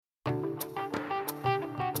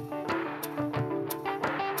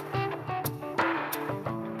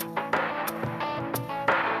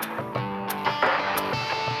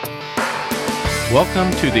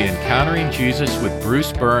Welcome to the Encountering Jesus with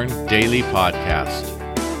Bruce Byrne Daily Podcast.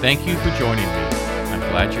 Thank you for joining me. I'm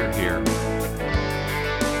glad you're here.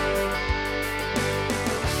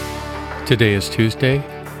 Today is Tuesday,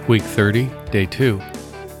 week 30, day 2.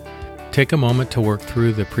 Take a moment to work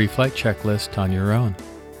through the Preflight checklist on your own.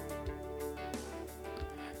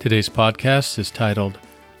 Today's podcast is titled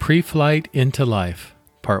Preflight into Life,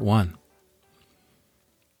 Part 1.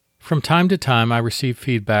 From time to time, I receive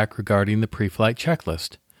feedback regarding the Preflight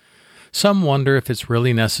checklist. Some wonder if it's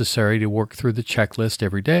really necessary to work through the checklist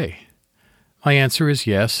every day. My answer is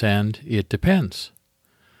yes, and it depends.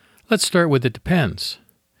 Let's start with it depends.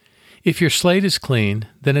 If your slate is clean,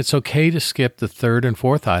 then it's okay to skip the third and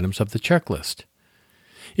fourth items of the checklist.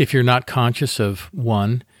 If you're not conscious of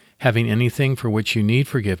 1, having anything for which you need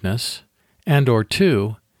forgiveness, and or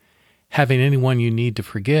 2, having anyone you need to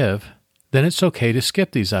forgive, then it's okay to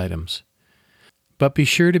skip these items. But be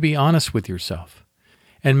sure to be honest with yourself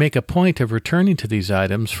and make a point of returning to these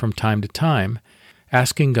items from time to time,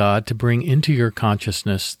 asking God to bring into your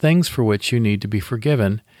consciousness things for which you need to be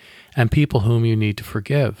forgiven and people whom you need to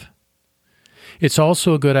forgive. It's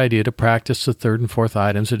also a good idea to practice the third and fourth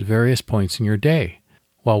items at various points in your day,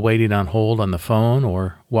 while waiting on hold on the phone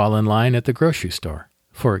or while in line at the grocery store,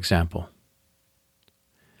 for example.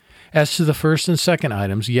 As to the first and second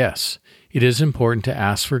items, yes, it is important to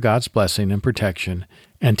ask for God's blessing and protection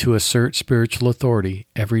and to assert spiritual authority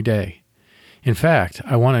every day. In fact,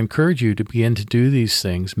 I want to encourage you to begin to do these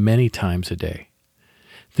things many times a day.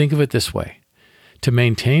 Think of it this way. To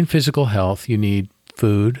maintain physical health, you need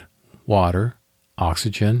food, water,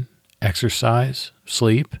 oxygen, exercise,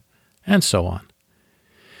 sleep, and so on.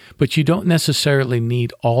 But you don't necessarily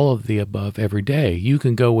need all of the above every day. You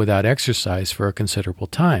can go without exercise for a considerable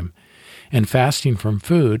time, and fasting from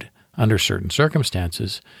food, under certain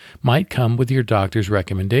circumstances, might come with your doctor's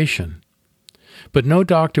recommendation. But no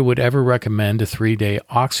doctor would ever recommend a 3-day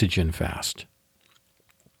oxygen fast.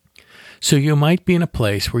 So you might be in a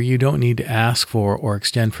place where you don't need to ask for or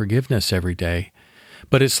extend forgiveness every day,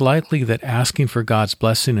 but it's likely that asking for God's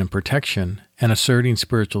blessing and protection and asserting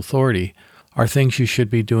spiritual authority are things you should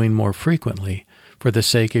be doing more frequently for the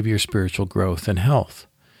sake of your spiritual growth and health.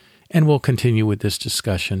 And we'll continue with this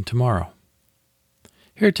discussion tomorrow.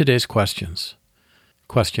 Here are today's questions.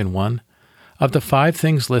 Question 1. Of the 5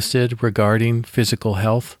 things listed regarding physical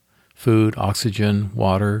health, food, oxygen,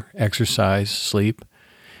 water, exercise, sleep,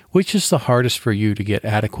 which is the hardest for you to get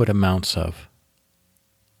adequate amounts of?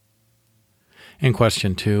 And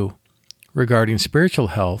question 2. Regarding spiritual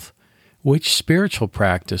health, which spiritual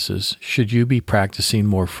practices should you be practicing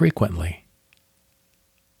more frequently?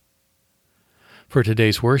 For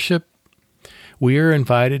today's worship, we are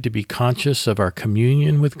invited to be conscious of our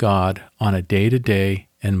communion with God on a day-to-day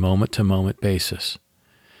and moment-to-moment basis.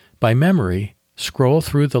 By memory, scroll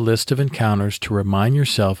through the list of encounters to remind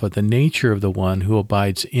yourself of the nature of the one who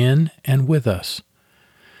abides in and with us.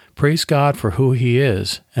 Praise God for who He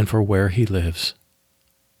is and for where He lives.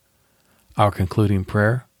 Our concluding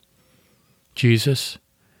prayer. Jesus,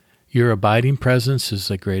 your abiding presence is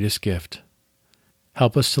the greatest gift.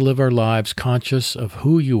 Help us to live our lives conscious of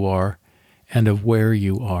who you are and of where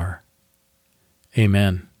you are.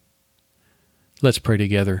 Amen. Let's pray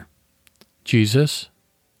together. Jesus,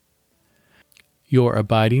 your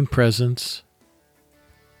abiding presence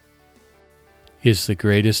is the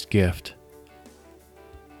greatest gift.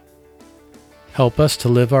 Help us to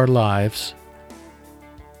live our lives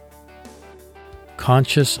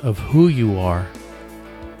conscious of who you are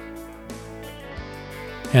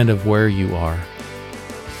and of where you are.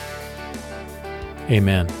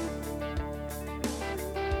 Amen.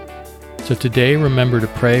 So today, remember to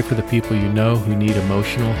pray for the people you know who need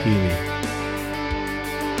emotional healing.